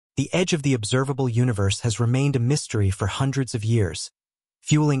The edge of the observable universe has remained a mystery for hundreds of years,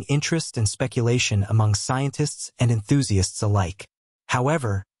 fueling interest and speculation among scientists and enthusiasts alike.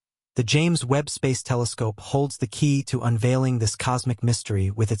 However, the James Webb Space Telescope holds the key to unveiling this cosmic mystery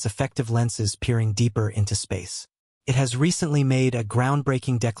with its effective lenses peering deeper into space. It has recently made a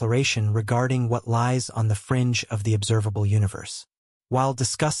groundbreaking declaration regarding what lies on the fringe of the observable universe. While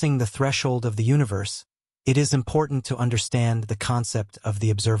discussing the threshold of the universe, it is important to understand the concept of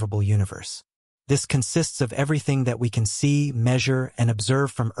the observable universe. This consists of everything that we can see, measure, and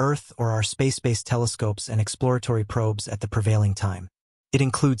observe from Earth or our space-based telescopes and exploratory probes at the prevailing time. It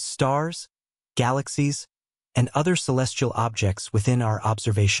includes stars, galaxies, and other celestial objects within our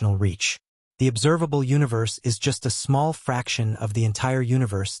observational reach. The observable universe is just a small fraction of the entire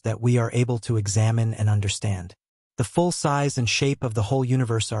universe that we are able to examine and understand. The full size and shape of the whole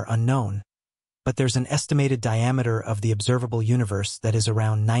universe are unknown, but there's an estimated diameter of the observable universe that is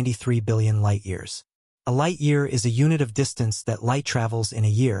around 93 billion light-years. A light-year is a unit of distance that light travels in a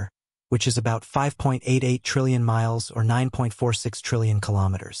year, which is about 5.88 trillion miles or 9.46 trillion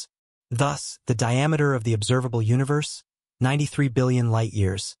kilometers. Thus, the diameter of the observable universe, 93 billion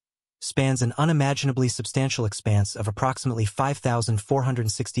light-years, spans an unimaginably substantial expanse of approximately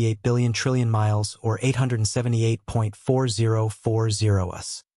 5,468 billion trillion miles or 878.4040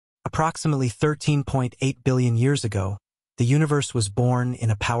 us. Approximately 13.8 billion years ago, the universe was born in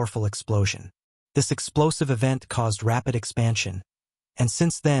a powerful explosion. This explosive event caused rapid expansion, and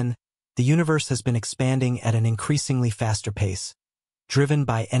since then, the universe has been expanding at an increasingly faster pace, driven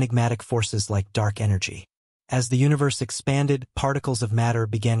by enigmatic forces like dark energy. As the universe expanded, particles of matter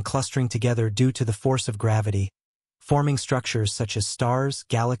began clustering together due to the force of gravity, forming structures such as stars,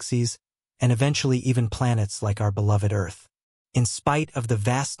 galaxies, and eventually even planets like our beloved Earth. In spite of the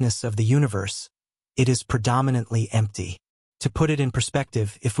vastness of the universe, it is predominantly empty. To put it in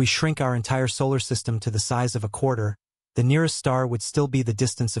perspective, if we shrink our entire solar system to the size of a quarter, the nearest star would still be the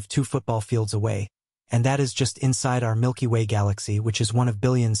distance of 2 football fields away, and that is just inside our Milky Way galaxy, which is one of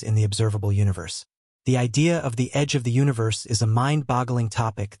billions in the observable universe. The idea of the edge of the universe is a mind-boggling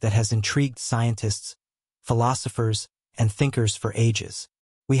topic that has intrigued scientists, philosophers, and thinkers for ages.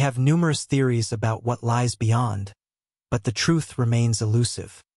 We have numerous theories about what lies beyond, but the truth remains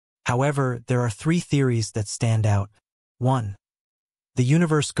elusive. However, there are 3 theories that stand out. 1. The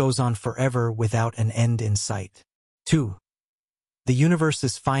universe goes on forever without an end in sight. 2. The universe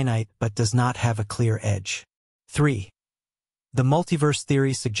is finite but does not have a clear edge. 3. The multiverse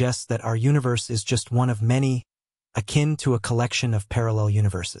theory suggests that our universe is just one of many, akin to a collection of parallel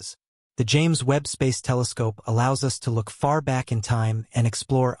universes. The James Webb Space Telescope allows us to look far back in time and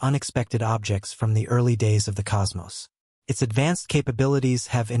explore unexpected objects from the early days of the cosmos. Its advanced capabilities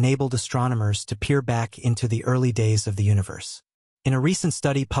have enabled astronomers to peer back into the early days of the universe. In a recent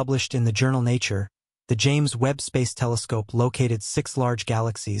study published in the journal Nature, the James Webb Space Telescope located 6 large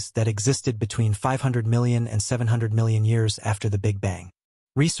galaxies that existed between 500 million and 700 million years after the Big Bang.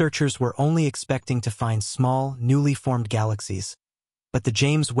 Researchers were only expecting to find small, newly formed galaxies, but the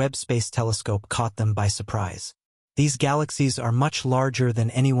James Webb Space Telescope caught them by surprise. These galaxies are much larger than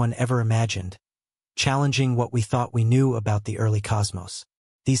anyone ever imagined, challenging what we thought we knew about the early cosmos.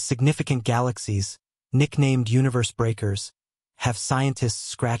 These significant galaxies, nicknamed universe breakers, have scientists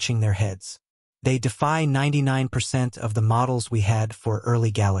scratching their heads. They defy 99% of the models we had for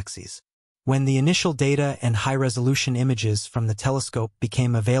early galaxies. When the initial data and high-resolution images from the telescope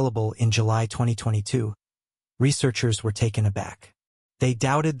became available in July 2022, researchers were taken aback. They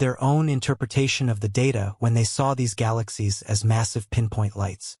doubted their own interpretation of the data when they saw these galaxies as massive pinpoint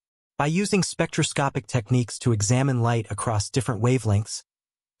lights. By using spectroscopic techniques to examine light across different wavelengths,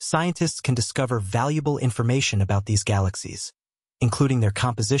 scientists can discover valuable information about these galaxies, including their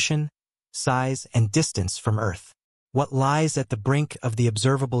composition, size, and distance from Earth. What lies at the brink of the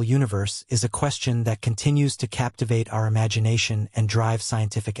observable universe is a question that continues to captivate our imagination and drive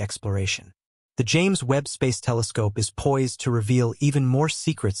scientific exploration. The James Webb Space Telescope is poised to reveal even more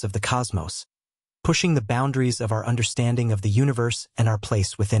secrets of the cosmos, pushing the boundaries of our understanding of the universe and our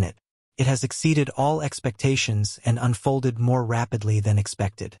place within it. It has exceeded all expectations and unfolded more rapidly than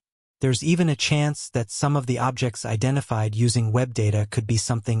expected. There's even a chance that some of the objects identified using Webb data could be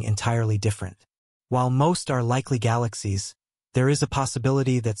something entirely different. While most are likely galaxies, there is a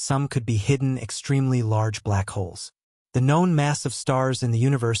possibility that some could be hidden extremely large black holes. The known mass of stars in the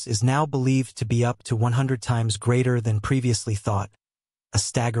universe is now believed to be up to 100 times greater than previously thought, a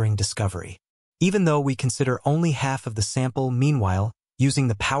staggering discovery. Even though we consider only half of the sample, meanwhile, using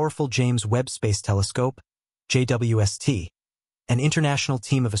the powerful James Webb Space Telescope, JWST, an international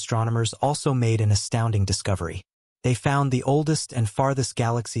team of astronomers also made an astounding discovery. They found the oldest and farthest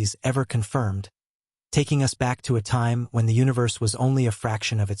galaxies ever confirmed, taking us back to a time when the universe was only a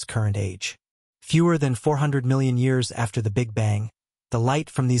fraction of its current age. Fewer than 400 million years after the Big Bang, the light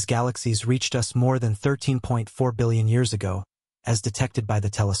from these galaxies reached us more than 13.4 billion years ago, as detected by the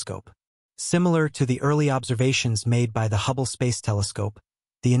telescope. Similar to the early observations made by the Hubble Space Telescope,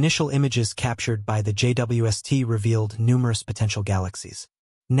 the initial images captured by the JWST revealed numerous potential galaxies.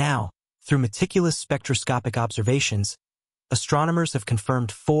 Now, through meticulous spectroscopic observations, astronomers have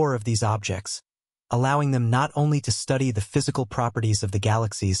confirmed 4 of these objects, allowing them not only to study the physical properties of the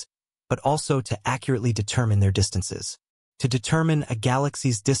galaxies, but also to accurately determine their distances. To determine a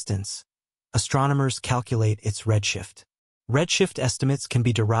galaxy's distance, astronomers calculate its redshift. Redshift estimates can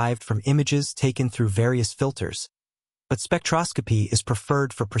be derived from images taken through various filters, but spectroscopy is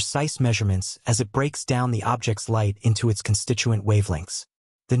preferred for precise measurements as it breaks down the object's light into its constituent wavelengths.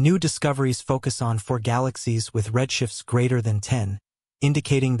 The new discoveries focus on 4 galaxies with redshifts greater than 10,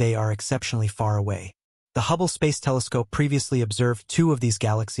 indicating they are exceptionally far away. The Hubble Space Telescope previously observed 2 of these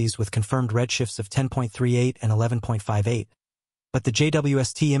galaxies with confirmed redshifts of 10.38 and 11.58, but the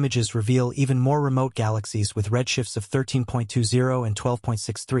JWST images reveal even more remote galaxies with redshifts of 13.20 and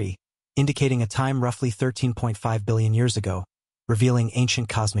 12.63, indicating a time roughly 13.5 billion years ago, revealing ancient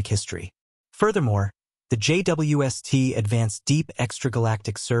cosmic history. Furthermore, the JWST Advanced Deep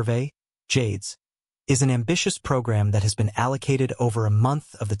Extragalactic Survey, JADES, is an ambitious program that has been allocated over a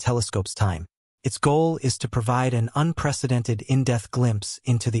month of the telescope's time. Its goal is to provide an unprecedented in-depth glimpse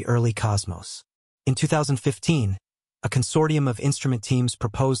into the early cosmos. In 2015, a consortium of instrument teams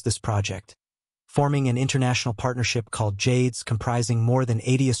proposed this project, forming an international partnership called JADES comprising more than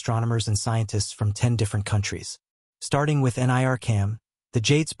 80 astronomers and scientists from 10 different countries. Starting with NIRCam, the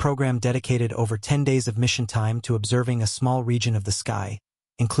JADES program dedicated over 10 days of mission time to observing a small region of the sky,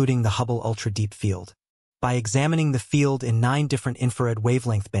 including the Hubble Ultra Deep Field. By examining the field in 9 different infrared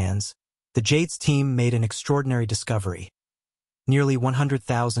wavelength bands, the JADES team made an extraordinary discovery. Nearly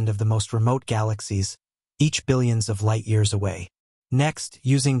 100,000 of the most remote galaxies, each billions of light-years away. Next,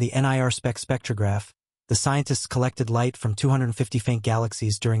 using the NIRSpec spectrograph, the scientists collected light from 250 faint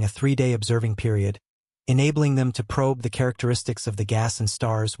galaxies during a 3-day observing period, enabling them to probe the characteristics of the gas and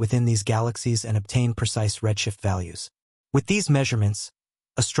stars within these galaxies and obtain precise redshift values. With these measurements,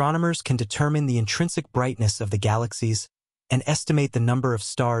 astronomers can determine the intrinsic brightness of the galaxies and estimate the number of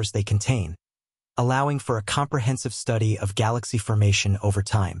stars they contain, allowing for a comprehensive study of galaxy formation over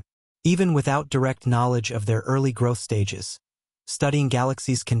time. Even without direct knowledge of their early growth stages, studying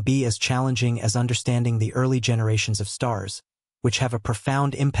galaxies can be as challenging as understanding the early generations of stars, which have a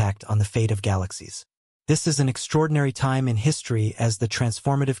profound impact on the fate of galaxies. This is an extraordinary time in history as the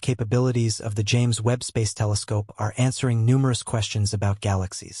transformative capabilities of the James Webb Space Telescope are answering numerous questions about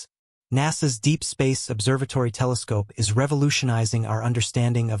galaxies. NASA's Deep Space Observatory Telescope is revolutionizing our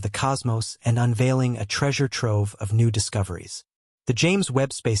understanding of the cosmos and unveiling a treasure trove of new discoveries. The James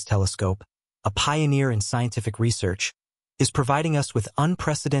Webb Space Telescope, a pioneer in scientific research, is providing us with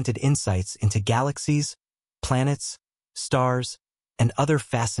unprecedented insights into galaxies, planets, stars, and other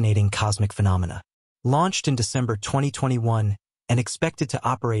fascinating cosmic phenomena. Launched in December 2021 and expected to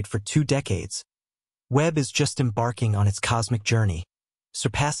operate for 2 decades, Webb is just embarking on its cosmic journey,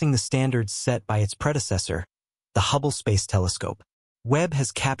 surpassing the standards set by its predecessor, the Hubble Space Telescope. Webb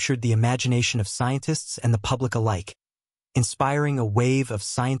has captured the imagination of scientists and the public alike, inspiring a wave of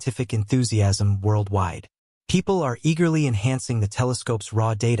scientific enthusiasm worldwide. People are eagerly enhancing the telescope's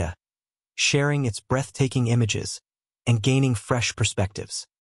raw data, sharing its breathtaking images, and gaining fresh perspectives.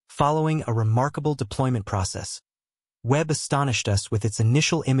 Following a remarkable deployment process, Webb astonished us with its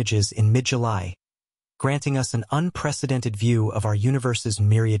initial images in mid-July, granting us an unprecedented view of our universe's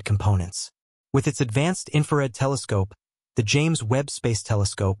myriad components. With its advanced infrared telescope, the James Webb Space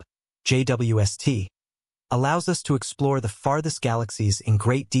Telescope, JWST, allows us to explore the farthest galaxies in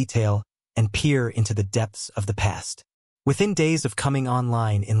great detail and peer into the depths of the past. Within days of coming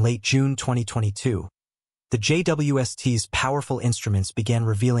online in late June 2022, the JWST's powerful instruments began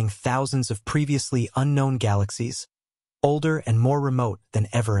revealing thousands of previously unknown galaxies, older and more remote than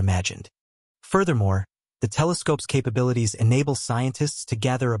ever imagined. Furthermore, the telescope's capabilities enable scientists to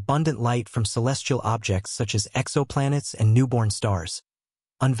gather abundant light from celestial objects such as exoplanets and newborn stars,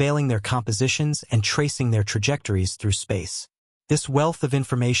 unveiling their compositions and tracing their trajectories through space. This wealth of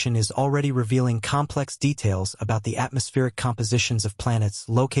information is already revealing complex details about the atmospheric compositions of planets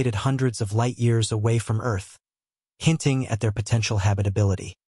located hundreds of light-years away from Earth, hinting at their potential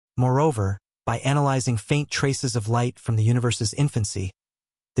habitability. Moreover, by analyzing faint traces of light from the universe's infancy,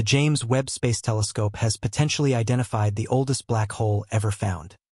 the James Webb Space Telescope has potentially identified the oldest black hole ever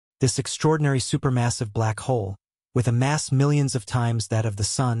found. This extraordinary supermassive black hole, with a mass millions of times that of the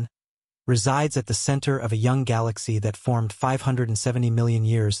Sun, resides at the center of a young galaxy that formed 570 million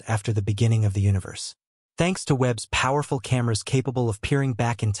years after the beginning of the universe. Thanks to Webb's powerful cameras capable of peering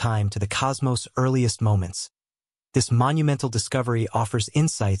back in time to the cosmos' earliest moments, this monumental discovery offers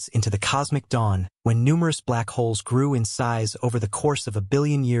insights into the cosmic dawn when numerous black holes grew in size over the course of a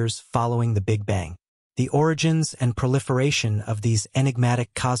billion years following the Big Bang. The origins and proliferation of these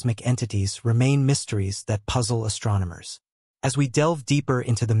enigmatic cosmic entities remain mysteries that puzzle astronomers. As we delve deeper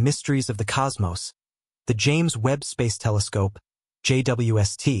into the mysteries of the cosmos, the James Webb Space Telescope,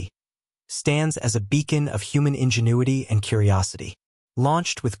 JWST, stands as a beacon of human ingenuity and curiosity.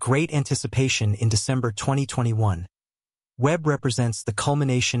 Launched with great anticipation in December 2021, Webb represents the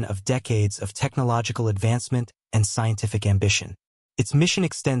culmination of decades of technological advancement and scientific ambition. Its mission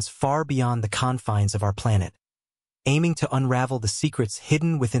extends far beyond the confines of our planet, aiming to unravel the secrets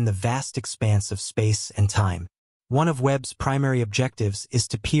hidden within the vast expanse of space and time. One of Webb's primary objectives is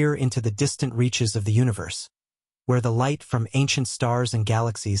to peer into the distant reaches of the universe, where the light from ancient stars and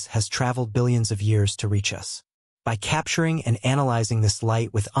galaxies has traveled billions of years to reach us. By capturing and analyzing this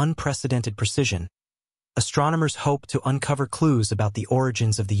light with unprecedented precision, astronomers hope to uncover clues about the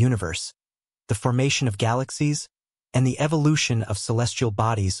origins of the universe, the formation of galaxies, and the evolution of celestial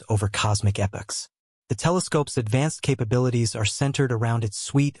bodies over cosmic epochs. The telescope's advanced capabilities are centered around its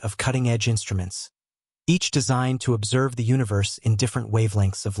suite of cutting-edge instruments, each designed to observe the universe in different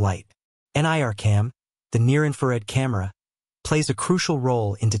wavelengths of light. NIRCam, the near-infrared camera, plays a crucial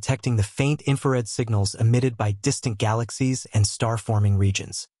role in detecting the faint infrared signals emitted by distant galaxies and star-forming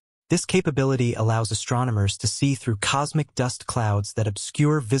regions. This capability allows astronomers to see through cosmic dust clouds that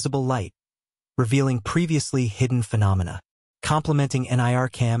obscure visible light, revealing previously hidden phenomena. Complementing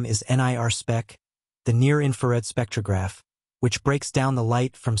NIRCam is NIRSpec, the near-infrared spectrograph, which breaks down the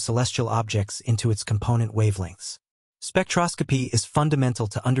light from celestial objects into its component wavelengths. Spectroscopy is fundamental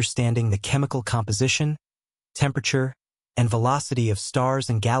to understanding the chemical composition, temperature, and velocity of stars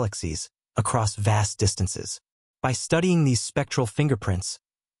and galaxies across vast distances. By studying these spectral fingerprints,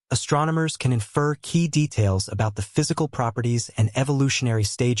 astronomers can infer key details about the physical properties and evolutionary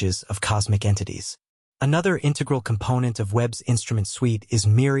stages of cosmic entities. Another integral component of Webb's instrument suite is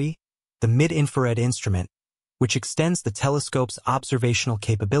MIRI, the mid-infrared instrument, which extends the telescope's observational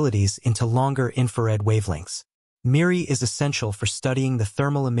capabilities into longer infrared wavelengths. MIRI is essential for studying the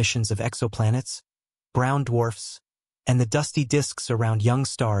thermal emissions of exoplanets, brown dwarfs, and the dusty disks around young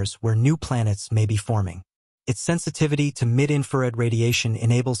stars where new planets may be forming. Its sensitivity to mid-infrared radiation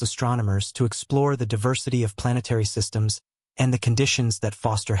enables astronomers to explore the diversity of planetary systems and the conditions that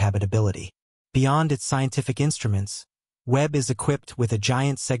foster habitability. Beyond its scientific instruments, Webb is equipped with a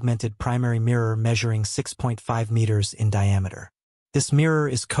giant segmented primary mirror measuring 6.5 meters in diameter. This mirror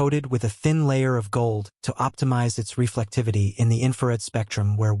is coated with a thin layer of gold to optimize its reflectivity in the infrared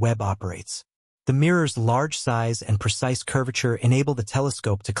spectrum where Webb operates. The mirror's large size and precise curvature enable the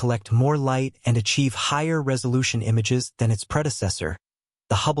telescope to collect more light and achieve higher resolution images than its predecessor,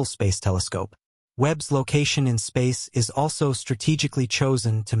 the Hubble Space Telescope. Webb's location in space is also strategically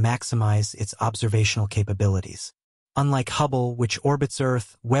chosen to maximize its observational capabilities. Unlike Hubble, which orbits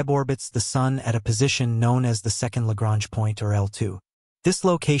Earth, Webb orbits the Sun at a position known as the second Lagrange point, or L2. This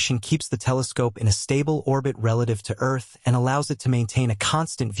location keeps the telescope in a stable orbit relative to Earth and allows it to maintain a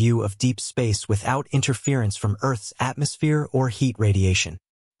constant view of deep space without interference from Earth's atmosphere or heat radiation.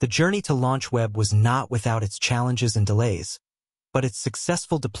 The journey to launch Webb was not without its challenges and delays, but its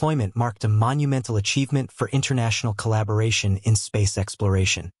successful deployment marked a monumental achievement for international collaboration in space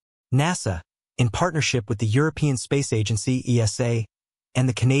exploration. NASA, in partnership with the European Space Agency (ESA) and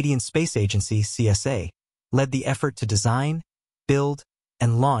the Canadian Space Agency (CSA), led the effort to design, build,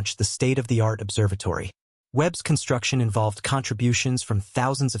 and launch the state-of-the-art observatory. Webb's construction involved contributions from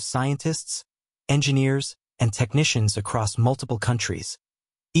thousands of scientists, engineers, and technicians across multiple countries,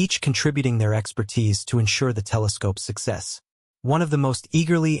 each contributing their expertise to ensure the telescope's success. One of the most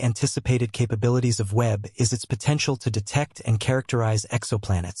eagerly anticipated capabilities of Webb is its potential to detect and characterize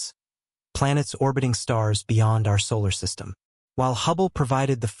exoplanets, planets orbiting stars beyond our solar system. While Hubble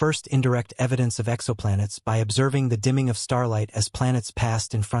provided the first indirect evidence of exoplanets by observing the dimming of starlight as planets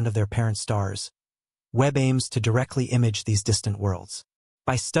passed in front of their parent stars, Webb aims to directly image these distant worlds.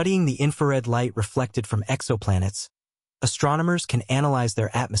 By studying the infrared light reflected from exoplanets, astronomers can analyze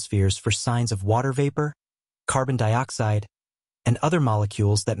their atmospheres for signs of water vapor, carbon dioxide, and other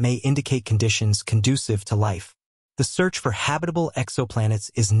molecules that may indicate conditions conducive to life. The search for habitable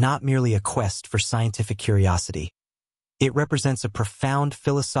exoplanets is not merely a quest for scientific curiosity. It represents a profound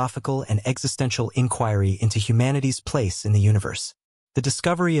philosophical and existential inquiry into humanity's place in the universe. The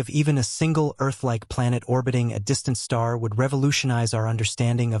discovery of even a single Earth-like planet orbiting a distant star would revolutionize our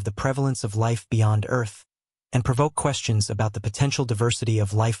understanding of the prevalence of life beyond Earth and provoke questions about the potential diversity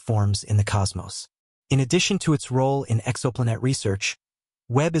of life forms in the cosmos. In addition to its role in exoplanet research,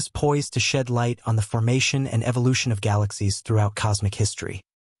 Webb is poised to shed light on the formation and evolution of galaxies throughout cosmic history.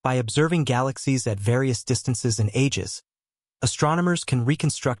 By observing galaxies at various distances and ages, astronomers can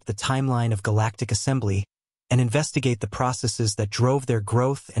reconstruct the timeline of galactic assembly and investigate the processes that drove their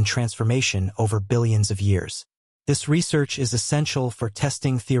growth and transformation over billions of years. This research is essential for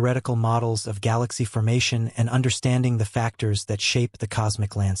testing theoretical models of galaxy formation and understanding the factors that shape the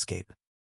cosmic landscape.